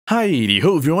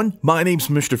Hi-ho everyone, my name's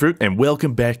Mr. Fruit and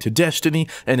welcome back to Destiny,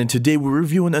 and today we're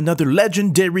reviewing another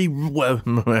legendary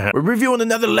weapon,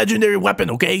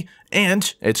 okay?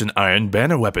 And it's an Iron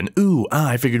Banner weapon. Ooh,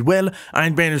 I figured, well,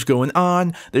 Iron Banner's going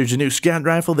on, there's a new scout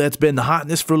rifle that's been the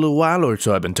hotness for a little while, or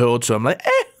so I've been told, so I'm like,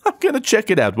 I'm gonna check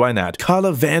it out, why not?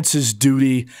 Colavance's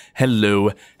duty,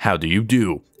 hello, how do you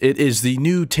do? It is the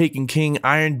new Taken King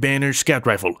Iron Banner scout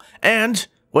rifle, and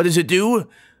what does it do?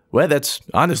 Well, that's,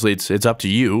 honestly, it's up to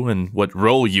you and what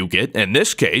role you get. In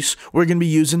this case, we're going to be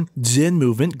using Zen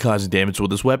movement, causing damage with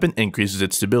this weapon, increases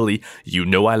its stability. You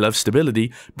know I love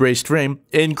stability. Braced frame,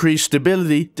 increased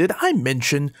stability. Did I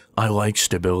mention I like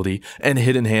stability? And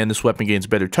hidden hand, this weapon gains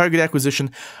better target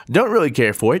acquisition. Don't really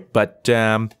care for it, but,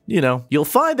 you know, you'll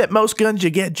find that most guns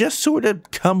you get just sort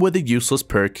of come with a useless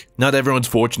perk. Not everyone's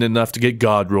fortunate enough to get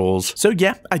god rolls. So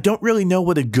yeah, I don't really know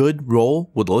what a good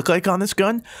roll would look like on this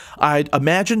gun. I'd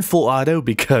imagine full auto,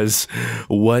 because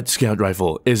what scout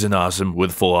rifle isn't awesome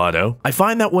with full auto? I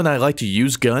find that when I like to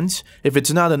use guns, if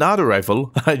it's not an auto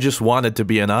rifle, I just want it to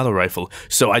be an auto rifle,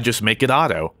 so I just make it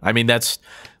auto. I mean, that's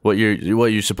what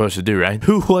you're supposed to do, right?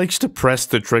 Who likes to press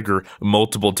the trigger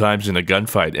multiple times in a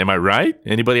gunfight? Am I right?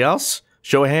 Anybody else?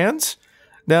 Show of hands?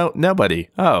 No, nobody.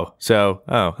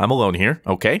 I'm alone here.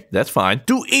 Okay, that's fine.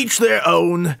 To each their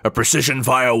own. A precision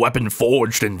fire weapon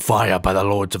forged in fire by the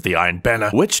Lords of the Iron Banner,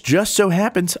 which just so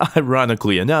happens,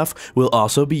 ironically enough, will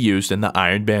also be used in the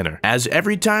Iron Banner. As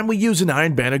every time we use an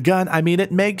Iron Banner gun, I mean,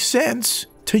 it makes sense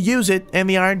to use it in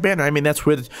the Iron Banner. I mean, that's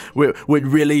where it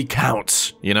really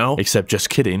counts, you know? Except just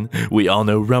kidding, we all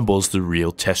know Rumble's the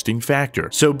real testing factor.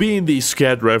 So being the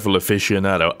scout rifle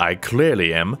aficionado I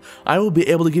clearly am, I will be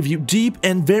able to give you deep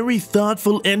and very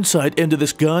thoughtful insight into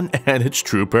this gun and its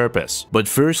true purpose. But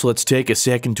first, let's take a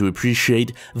second to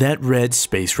appreciate that red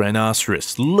space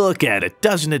rhinoceros. Look at it,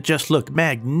 doesn't it just look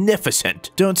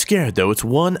magnificent? Don't scare it though, it's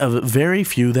one of very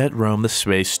few that roam the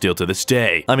space still to this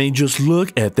day. I mean, just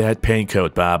look at that paint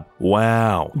coat, Bob.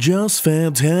 Wow. Just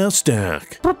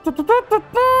fantastic.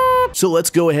 So let's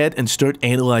go ahead and start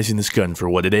analyzing this gun for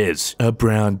what it is. A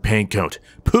brown paint coat.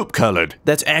 Poop colored.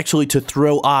 That's actually to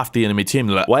throw off the enemy team.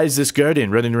 Why is this Guardian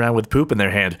running around with poop in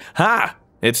their hand? Ha!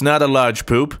 It's not a large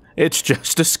poop. It's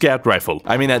just a scout rifle.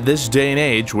 I mean, at this day and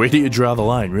age, where do you draw the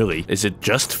line, really? Is it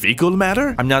just fecal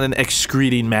matter? I'm not an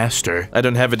excreting master. I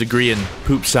don't have a degree in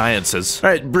poop sciences. All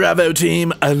right, bravo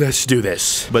team, let's do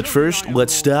this. But first,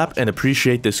 let's stop and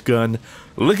appreciate this gun.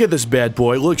 Look at this bad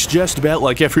boy. Looks just about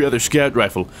like every other scout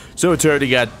rifle. So it's already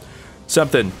got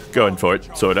something going for it,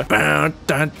 sorta.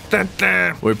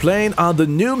 We're playing on the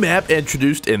new map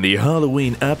introduced in the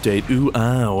Halloween update. Ooh,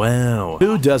 ah, wow.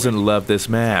 Who doesn't love this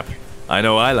map? I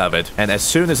know I love it. And as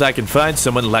soon as I can find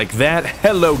someone like that,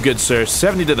 hello, good sir,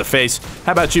 70 to the face.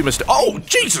 How about you, Mr. Oh,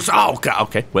 Jesus! Oh, God,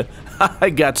 okay, what? I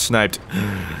got sniped.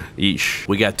 Eesh.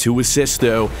 We got 2 assists,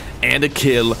 though, and a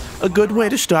kill. A good way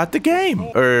to start the game.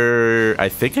 I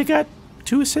think I got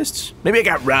 2 assists? Maybe I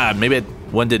got robbed. Maybe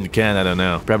one didn't count. I don't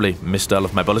know. Probably missed all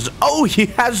of my bullets. Oh, he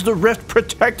has the rift.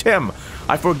 Protect him.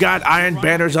 I forgot Iron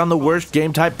Banner's on the worst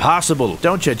game type possible.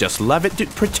 Don't you just love it? Dude,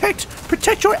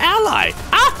 protect your ally.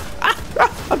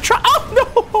 I'm trying.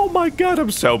 Oh, no. Oh, my God.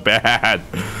 I'm so bad.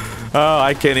 Oh,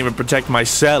 I can't even protect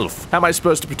myself. How am I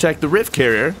supposed to protect the rift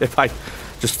carrier if I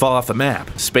just fall off the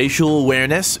map? Spatial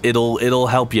awareness, it'll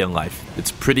help you in life.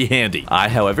 It's pretty handy. I,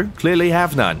 however, clearly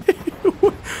have none.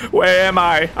 Where am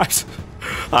I?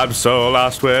 I'm so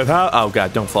lost with how. Oh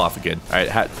God, don't fall off again. All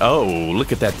right. Oh,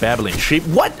 look at that babbling sheep.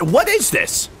 What is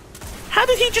this? How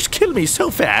did he just kill me so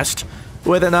fast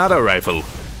with an auto rifle?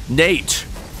 Nate,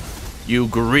 you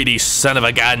greedy son of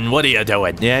a gun. What are you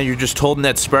doing? Yeah, you're just holding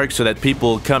that spark so that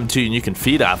people come to you and you can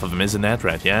feed off of them. Isn't that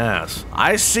right? Yes.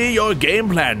 I see your game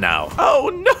plan now.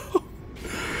 Oh no.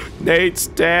 Nate's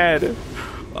dead.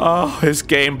 Oh, his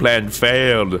game plan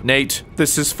failed. Nate,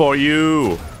 this is for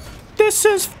you. This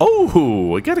is...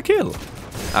 Oh, I got a kill.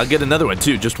 I'll get another one,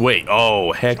 too. Just wait.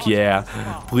 Oh, heck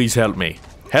yeah. Please help me.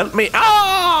 Help me.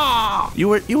 Ah! You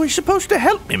were supposed to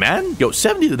help me, man. Yo,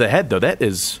 70 to the head, though. That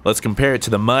is... Let's compare it to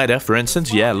the Mida, for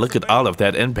instance. Yeah, look at all of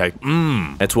that impact.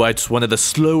 That's why it's one of the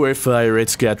slower fire rate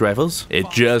scout rifles. It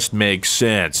just makes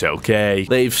sense, okay?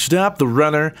 They've stopped the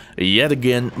runner yet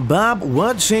again. Bob,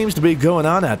 what seems to be going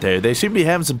on out there? They seem to be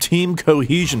having some team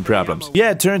cohesion problems.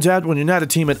 Yeah, it turns out when you're not a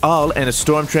team at all and a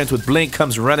storm trench with blink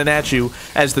comes running at you,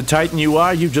 as the titan you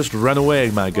are, you just run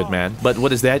away, my good man. But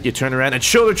what is that? You turn around and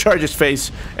shoulder charge his face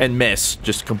and miss,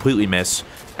 just completely miss,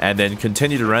 and then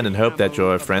continue to run and hope that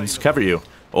your friends cover you.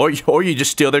 Or you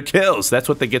just steal their kills. That's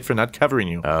what they get for not covering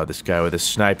you. Oh, this guy with a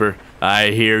sniper.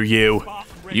 I hear you.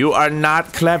 You are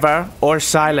not clever or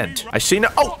silent. I see no.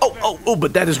 Oh,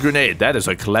 but that is grenade. That is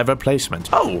a clever placement.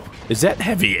 Oh, is that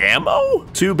heavy ammo?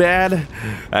 Too bad.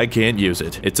 I can't use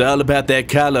it. It's all about that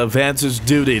Colovance's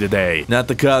duty today. Not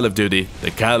the Call of Duty,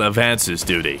 the Colovance's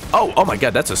duty. Oh my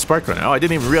god, that's a spark runner. Oh, I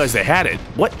didn't even realize they had it.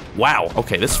 What? Wow.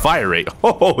 Okay, this fire rate.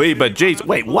 Holy but jeez.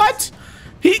 Wait, what?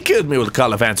 He killed me with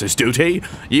Colovance's duty.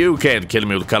 You can't kill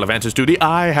me with Colovance's duty.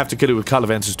 I have to kill you with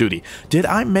Colovance's duty. Did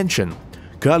I mention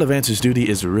Colovance's duty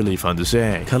is really fun to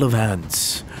say?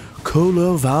 Colovance.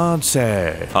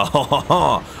 Colovance.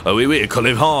 Oh, oui,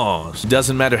 Colovance.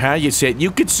 Doesn't matter how you say it.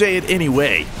 You could say it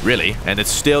anyway, really. And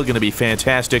it's still going to be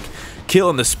fantastic.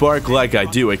 Killing the spark like I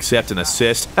do, except an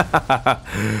assist.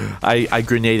 I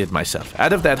grenaded myself.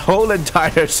 Out of that whole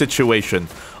entire situation,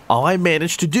 all I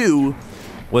managed to do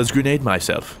was grenade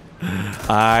myself.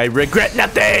 I regret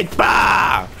nothing!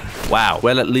 Bah! Wow.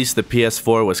 Well, at least the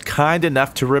PS4 was kind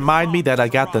enough to remind me that I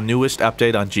got the newest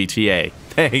update on GTA.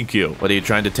 Thank you. What are you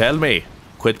trying to tell me?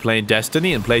 Quit playing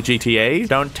Destiny and play GTA?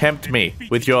 Don't tempt me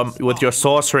with your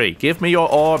sorcery. Give me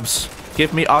your orbs.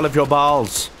 Give me all of your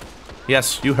balls.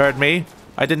 Yes, you heard me.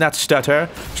 I did not stutter.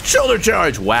 Shoulder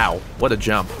charge! Wow. What a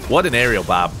jump. What an aerial,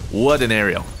 Bob. What an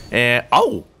aerial. And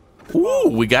oh! Ooh,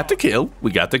 we got the kill.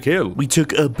 We got the kill. We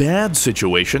took a bad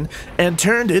situation and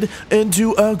turned it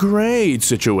into a great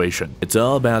situation. It's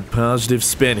all about positive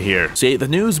spin here. See, the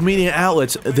news media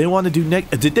outlets, they want to do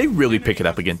did they really pick it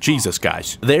up again? Jesus,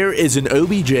 guys. There is an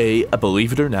OBJ,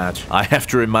 believe it or not. I have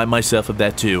to remind myself of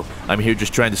that too. I'm here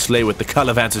just trying to slay with the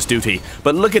Colovance's duty.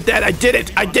 But look at that. I did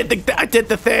it. I did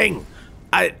the thing.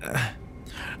 I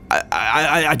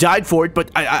died for it,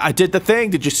 but I did the thing.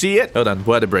 Did you see it? Hold on,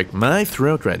 water break. My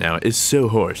throat right now is so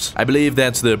hoarse. I believe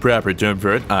that's the proper term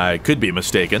for it. I could be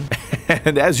mistaken.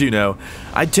 And as you know,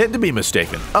 I tend to be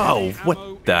mistaken. Oh,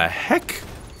 what the heck?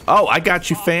 Oh, I got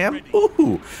you, fam.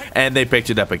 Ooh. And they picked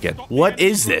it up again. What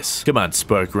is this? Come on,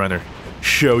 Spark Runner.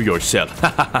 Show yourself.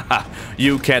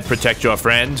 You can't protect your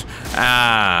friend.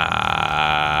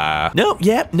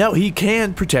 No, he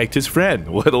can protect his friend.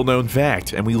 Little known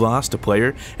fact. And we lost a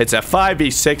player. It's a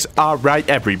 5v6. All right,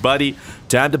 everybody.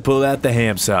 Time to pull out the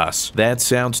ham sauce. That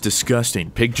sounds disgusting.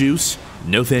 Pig juice?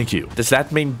 No, thank you. Does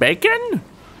that mean bacon?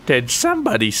 Did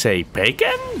somebody say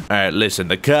bacon? Alright, listen,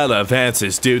 the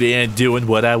Colovance's duty ain't doing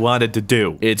what I wanted to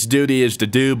do. Its duty is to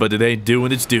do, but it ain't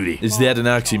doing its duty. Is that an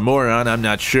oxymoron? I'm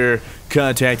not sure.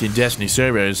 Contacting Destiny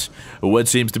servers. What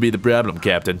seems to be the problem,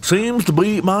 Captain? Seems to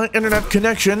be my internet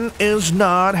connection is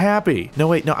not happy. No,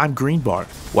 wait, no, I'm green bar.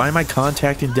 Why am I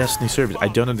contacting Destiny servers? I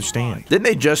don't understand. Didn't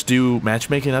they just do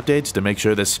matchmaking updates to make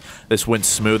sure this went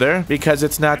smoother? Because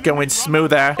it's not going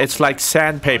smoother. It's like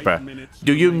sandpaper.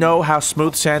 Do you know how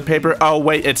smooth sandpaper? Oh,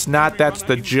 wait, it's not. That's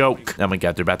the joke. Oh my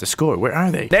god, they're about to score. Where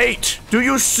are they? Nate! Do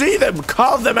you see them?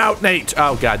 Call them out, Nate!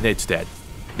 Oh god, Nate's dead.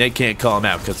 Nate can't call him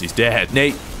out because he's dead.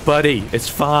 Nate, buddy, it's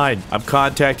fine. I'm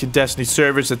contacting Destiny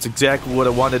servers. That's exactly what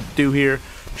I wanted to do here.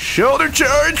 Shoulder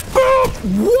charge!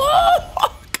 Boom! Whoa!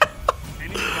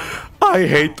 I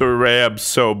hate the Ram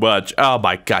so much. Oh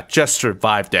my god, just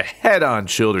survived a head-on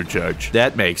shoulder charge.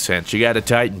 That makes sense. You got a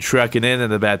Titan trucking in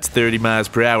at about 30 miles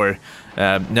per hour.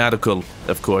 Nautical,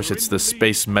 of course, it's the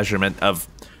space measurement of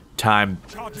time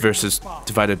versus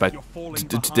divided by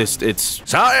it's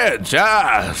science,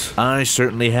 yes! I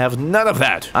certainly have none of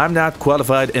that. I'm not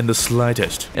qualified in the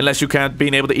slightest. Unless you count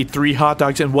being able to eat 3 hot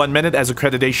dogs in 1 minute as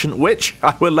accreditation, which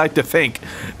I would like to think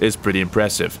is pretty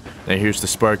impressive. Now here's the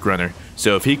Spark Runner.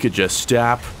 So if he could just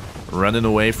stop running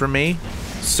away from me.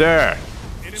 Sir,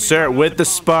 with the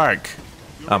spark.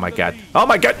 Oh my god. Oh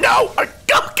my god, no! Oh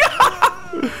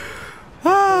god!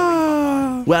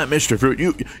 Wow, Mr. Fruit,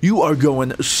 you are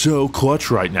going so clutch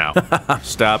right now.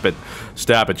 Stop it.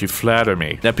 Stop it, you flatter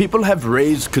me. Now, people have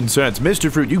raised concerns.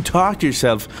 Mr. Fruit, you talk to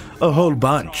yourself a whole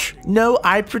bunch. No,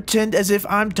 I pretend as if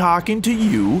I'm talking to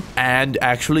you. And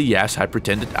actually, yes, I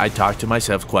pretended I talk to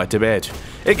myself quite a bit.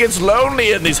 It gets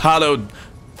lonely in these hollowed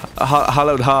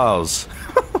halls.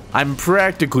 I'm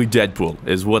practically Deadpool,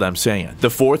 is what I'm saying. The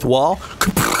fourth wall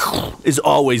is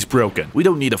always broken. We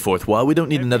don't need a fourth wall. We don't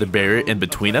need another barrier in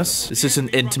between us. This is an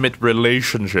intimate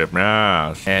relationship.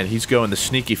 Yes. And he's going the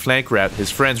sneaky flank route. His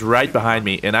friend's right behind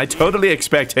me, and I totally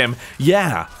expect him,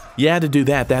 yeah, to do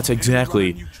that. That's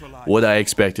exactly what I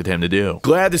expected him to do.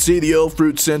 Glad to see the old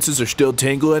fruit senses are still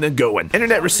tingling and going.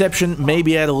 Internet reception may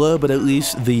be at a low, but at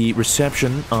least the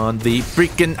reception on the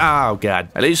freaking, oh god.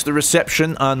 At least the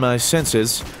reception on my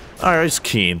senses are as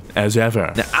keen as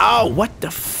ever. Now, oh, what the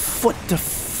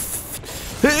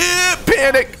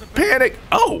panic!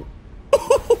 Oh!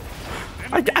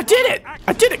 I did it!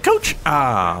 I did it, coach!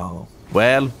 Oh.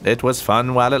 Well, it was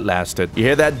fun while it lasted. You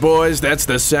hear that, boys? That's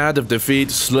the sound of defeat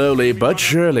slowly but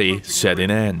surely setting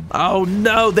in. Oh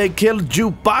no, they killed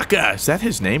Chewbacca! Is that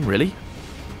his name, really?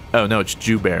 Oh no, it's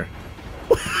Jew-Bear.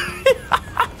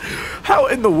 How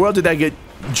in the world did I get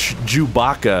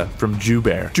Chewbacca from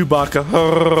Jew-Bear? Chewbacca.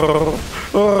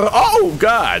 Oh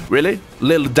god! Really?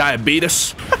 Little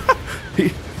diabetes?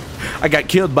 I got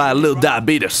killed by a little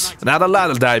diabetes. Not a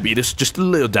lot of diabetes, just a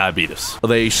little diabetes.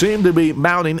 They seem to be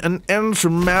mounting an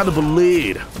insurmountable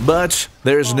lead, but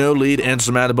there's no lead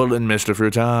insurmountable in Mr.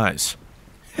 Fruit's eyes.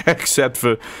 except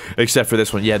for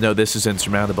this one. Yeah, no, this is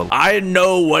insurmountable. I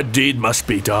know what deed must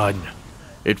be done.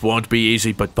 It won't be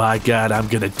easy, but by God, I'm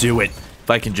gonna do it. If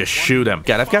I can just shoot him.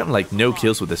 God, I've gotten like no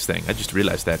kills with this thing. I just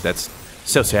realized that. That's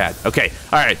so sad. Okay,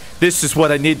 alright, this is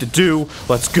what I need to do.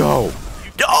 Let's go.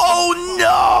 Oh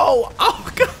no!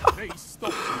 Oh god!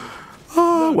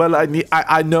 Oh, well,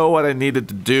 I know what I needed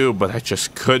to do, but I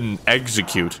just couldn't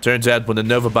execute. Turns out when the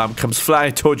Nova Bomb comes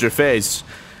flying towards your face,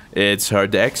 it's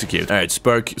hard to execute. Alright,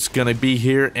 Spark is gonna be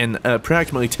here in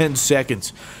approximately 10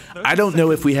 seconds. I don't know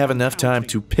if we have enough time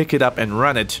to pick it up and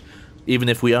run it, even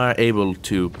if we are able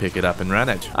to pick it up and run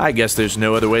it. I guess there's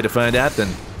no other way to find out than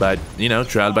by, you know,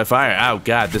 trial by fire. Oh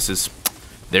god, this is...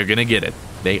 They're gonna get it.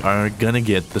 They are gonna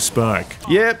get the spark.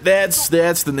 Yep, that's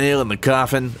the nail in the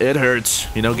coffin. It hurts.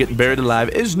 You know, getting buried alive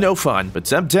is no fun. But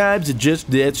sometimes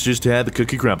that's just how the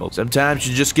cookie crumbles. Sometimes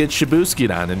you just get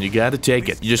shabuskied on and you gotta take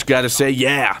it. You just gotta say,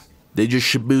 yeah, they just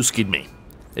shabuskied me.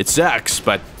 It sucks,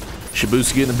 but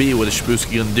shabuski gonna be what a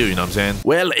shabuski gonna do, you know what I'm saying?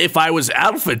 Well, if I was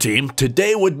Alpha Team,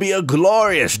 today would be a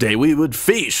glorious day. We would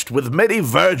feast with many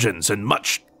virgins and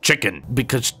much chicken,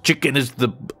 because chicken is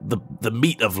the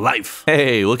meat of life.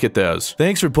 Hey, look at those.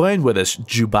 Thanks for playing with us,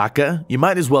 Chewbacca. You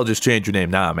might as well just change your name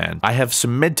now, man. I have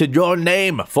cemented your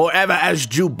name forever as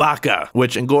Chewbacca,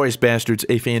 which Inglourious Basterds,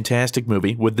 a fantastic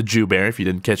movie with the Jew Bear, if you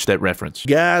didn't catch that reference.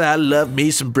 God, I love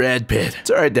me some Brad Pitt. It's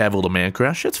alright to have a little man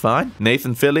crush, it's fine.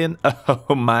 Nathan Fillion,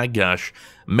 oh my gosh.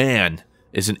 Man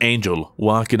is an angel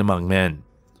walking among men.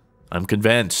 I'm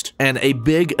convinced. And a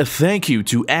big thank you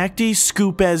to Acti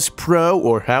Scoopez Pro,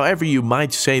 or however you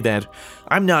might say that.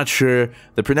 I'm not sure.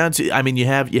 The pronunciation, I mean, you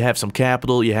have some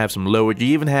capital, you have some lower, you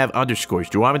even have underscores.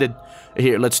 Do you want me to?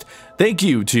 Here, let's. Thank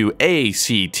you to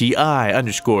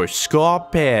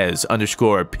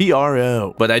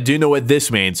ACTI_Scorpez_PRO. But I do know what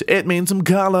this means. It means some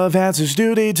Colovance's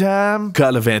duty time.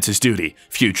 Colovance's duty.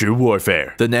 Future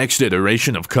warfare. The next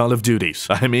iteration of Call of Duties.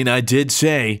 I mean, I did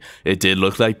say it did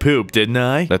look like poop, didn't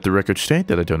I? Let the record state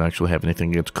that I don't actually have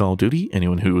anything against Call of Duty.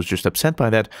 Anyone who was just upset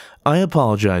by that, I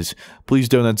apologize. Please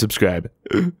don't unsubscribe.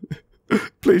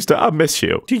 Please don't. I'll miss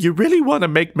you. Do you really want to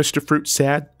make Mr. Fruit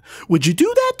sad? Would you do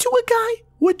that to a guy?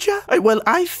 Would ya? Well,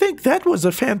 I think that was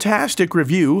a fantastic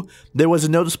review. There was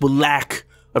a noticeable lack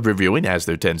of reviewing, as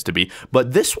there tends to be.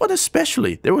 But this one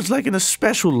especially, there was like an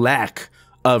especial lack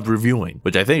of reviewing,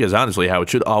 which I think is honestly how it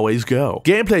should always go.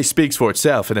 Gameplay speaks for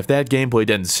itself, and if that gameplay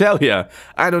doesn't sell ya,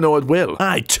 I don't know what will.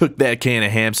 I took that can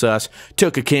of ham sauce,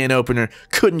 took a can opener,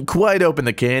 couldn't quite open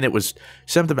the can. It was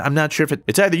something, I'm not sure if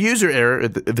it's either user error or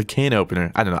the can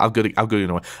opener. I don't know, I'll go you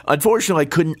know. Unfortunately, I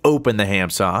couldn't open the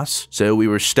ham sauce, so we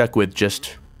were stuck with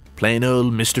just plain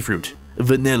old Mr. Fruit.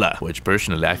 Vanilla, which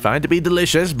personally I find to be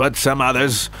delicious, but some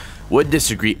others would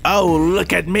disagree. Oh,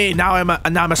 look at me, now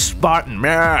I'm a Spartan.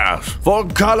 Yes, for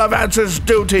Colovance's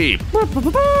duty.